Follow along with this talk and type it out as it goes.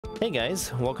Hey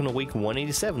guys, welcome to week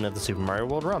 187 of the Super Mario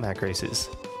World RomHack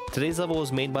Races. Today's level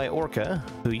was made by Orka,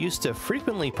 who used to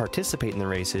frequently participate in the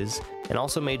races, and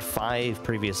also made 5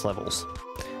 previous levels.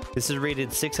 This is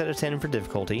rated 6 out of 10 for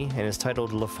difficulty, and is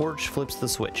titled Le4che Flips the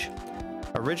Switch.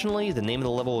 Originally, the name of the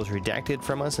level was redacted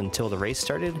from us until the race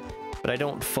started, but I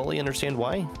don't fully understand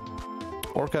why.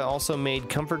 Orka also made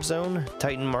Comfort Zone,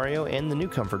 Titan Mario, and the new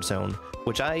Comfort Zone,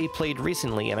 which I played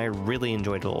recently and I really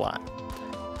enjoyed it a lot.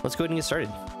 Let's go ahead and get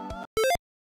started.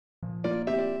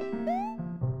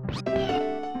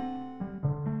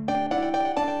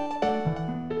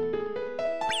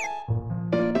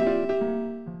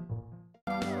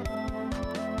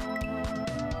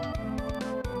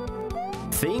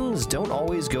 Things don't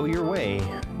always go your way.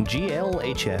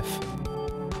 GLHF.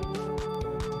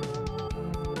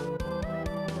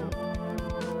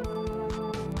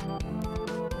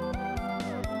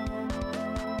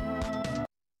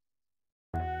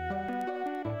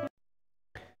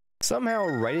 Somehow,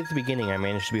 right at the beginning, I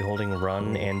managed to be holding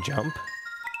run and jump.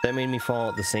 That made me fall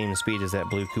at the same speed as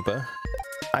that blue Koopa.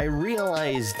 I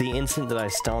realized the instant that I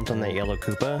stomped on that yellow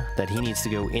Koopa that he needs to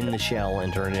go in the shell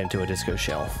and turn it into a disco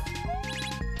shell.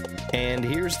 And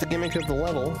here's the gimmick of the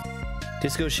level.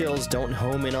 Disco shells don't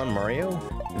home in on Mario,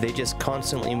 they just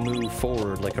constantly move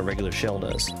forward like a regular shell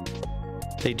does.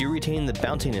 They do retain the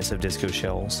bounciness of disco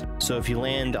shells, so if you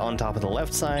land on top of the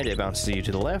left side, it bounces you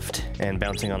to the left, and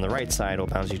bouncing on the right side will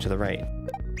bounce you to the right.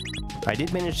 I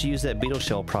did manage to use that beetle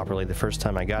shell properly the first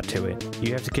time I got to it.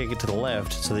 You have to kick it to the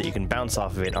left so that you can bounce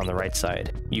off of it on the right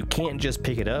side. You can't just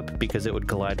pick it up because it would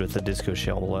collide with the disco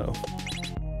shell below.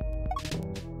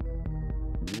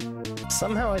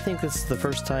 Somehow I think this is the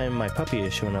first time my puppy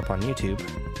is showing up on YouTube.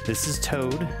 This is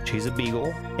Toad, she's a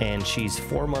beagle, and she's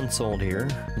 4 months old here.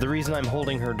 The reason I'm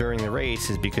holding her during the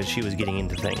race is because she was getting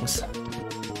into things.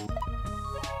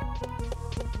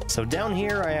 So down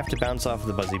here I have to bounce off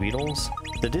the Buzzy Beetles.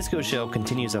 The disco shell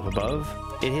continues up above.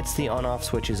 It hits the on-off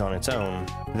switches on its own.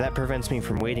 That prevents me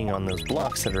from waiting on those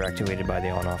blocks that are activated by the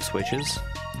on-off switches.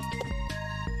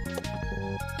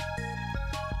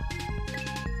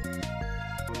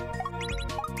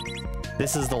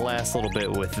 This is the last little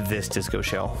bit with this disco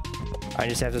shell. I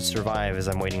just have to survive as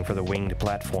I'm waiting for the winged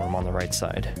platform on the right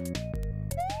side.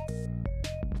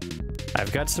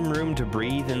 I've got some room to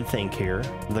breathe and think here.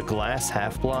 The glass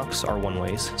half blocks are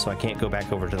one-ways, so I can't go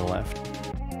back over to the left.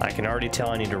 I can already tell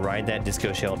I need to ride that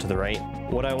disco shell to the right.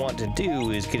 What I want to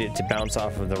do is get it to bounce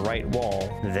off of the right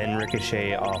wall, then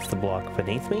ricochet off the block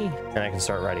beneath me, and I can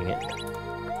start riding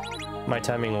it. My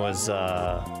timing was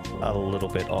a little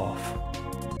bit off.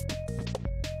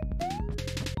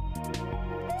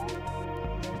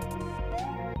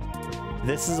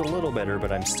 This is a little better,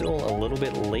 but I'm still a little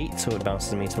bit late, so it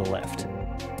bounces me to the left.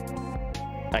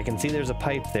 I can see there's a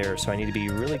pipe there, so I need to be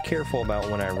really careful about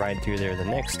when I ride through there the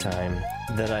next time,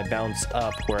 that I bounce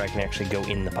up where I can actually go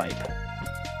in the pipe.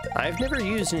 I've never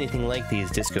used anything like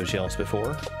these disco shells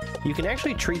before. You can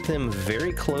actually treat them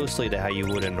very closely to how you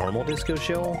would a normal disco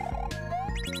shell.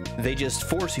 They just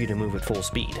force you to move at full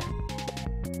speed.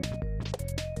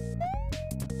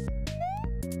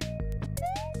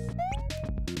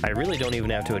 I really don't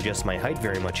even have to adjust my height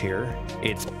very much here.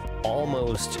 It's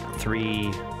almost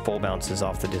 3 full bounces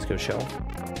off the disco shell.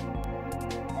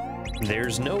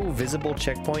 There's no visible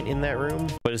checkpoint in that room,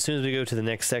 but as soon as we go to the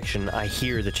next section, I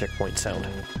hear the checkpoint sound.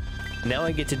 Now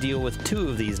I get to deal with 2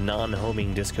 of these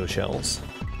non-homing disco shells.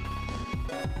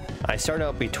 I start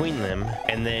out between them,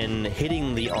 and then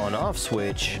hitting the on-off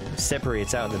switch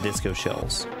separates out the disco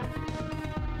shells.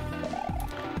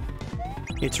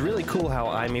 It's really cool how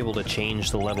I'm able to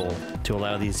change the level to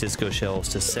allow these disco shells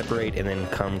to separate and then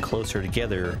come closer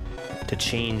together to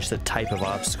change the type of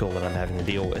obstacle that I'm having to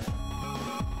deal with.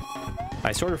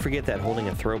 I sort of forget that holding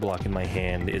a throw block in my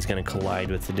hand is going to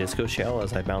collide with the disco shell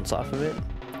as I bounce off of it.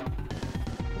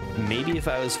 Maybe if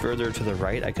I was further to the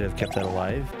right, I could have kept that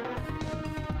alive.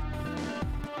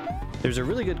 There's a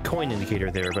really good coin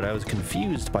indicator there, but I was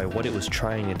confused by what it was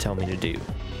trying to tell me to do.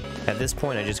 At this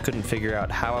point, I just couldn't figure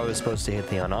out how I was supposed to hit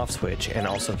the on-off switch and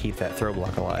also keep that throw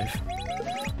block alive.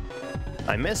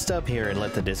 I messed up here and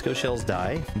let the disco shells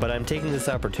die, but I'm taking this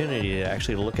opportunity to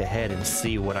actually look ahead and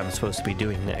see what I'm supposed to be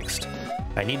doing next.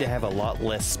 I need to have a lot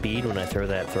less speed when I throw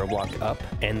that throw block up,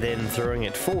 and then throwing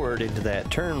it forward into that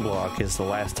turn block is the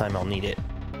last time I'll need it.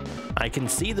 I can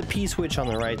see the P-switch on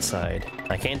the right side.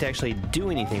 I can't actually do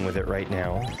anything with it right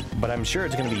now, but I'm sure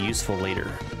it's going to be useful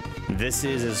later. This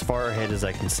is as far ahead as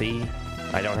I can see.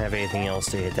 I don't have anything else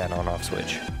to hit that on-off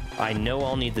switch. I know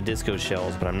I'll need the disco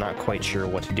shells, but I'm not quite sure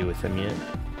what to do with them yet.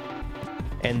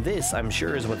 And this, I'm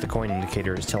sure, is what the coin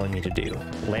indicator is telling me to do.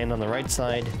 Land on the right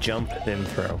side, jump, then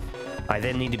throw. I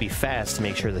then need to be fast to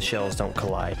make sure the shells don't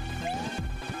collide.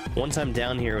 Once I'm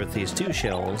down here with these two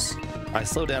shells, I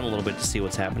slow down a little bit to see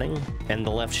what's happening, and the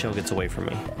left shell gets away from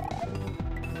me.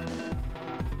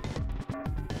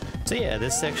 So yeah,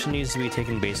 this section needs to be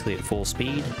taken basically at full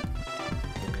speed.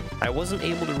 I wasn't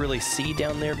able to really see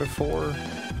down there before,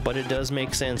 but it does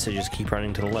make sense to just keep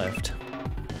running to the left.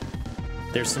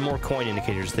 There's some more coin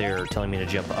indicators there telling me to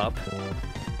jump up.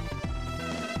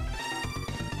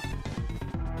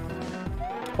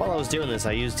 While I was doing this,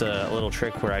 I used a little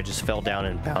trick where I just fell down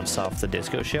and bounced off the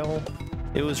disco shell.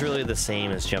 It was really the same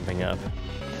as jumping up,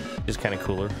 just kind of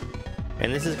cooler.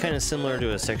 And this is kind of similar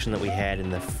to a section that we had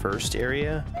in the first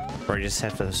area, where I just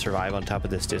have to survive on top of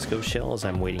this disco shell as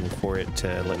I'm waiting for it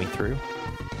to let me through.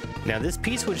 Now this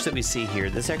P-switch that we see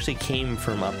here, this actually came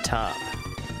from up top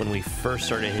when we first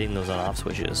started hitting those on-off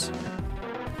switches.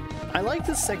 I like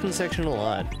this second section a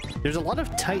lot. There's a lot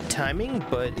of tight timing,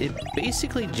 but it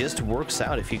basically just works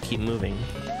out if you keep moving.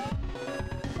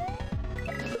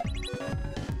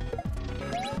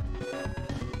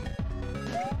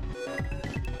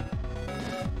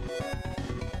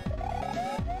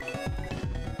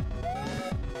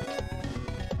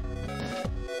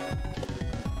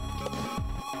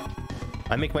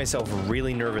 I make myself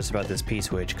really nervous about this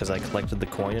P-switch because I collected the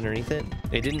coin underneath it.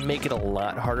 It didn't make it a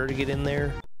lot harder to get in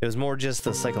there. It was more just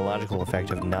the psychological effect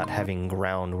of not having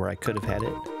ground where I could have had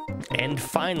it. And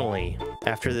finally,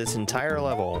 after this entire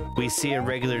level, we see a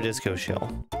regular disco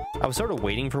shell. I was sort of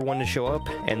waiting for one to show up,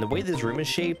 and the way this room is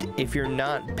shaped, if you're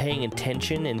not paying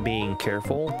attention and being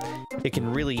careful, it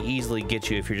can really easily get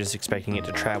you if you're just expecting it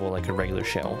to travel like a regular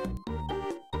shell.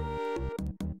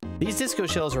 These disco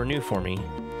shells were new for me.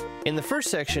 In the first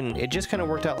section, it just kind of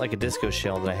worked out like a disco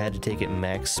shell that I had to take at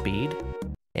max speed.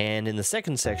 And in the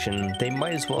second section, they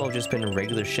might as well have just been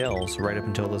regular shells right up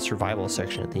until the survival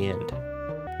section at the end.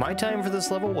 My time for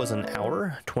this level was 1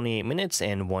 hour, 28 minutes,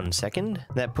 and 1 second.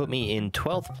 That put me in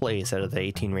 12th place out of the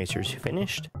 18 racers who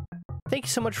finished. Thank you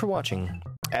so much for watching.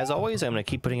 As always, I'm going to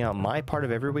keep putting out my part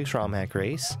of every week's RomHack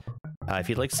Race. If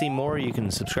you'd like to see more, you can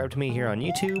subscribe to me here on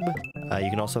YouTube. You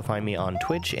can also find me on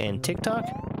Twitch and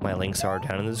TikTok. My links are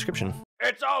down in the description.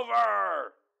 It's over!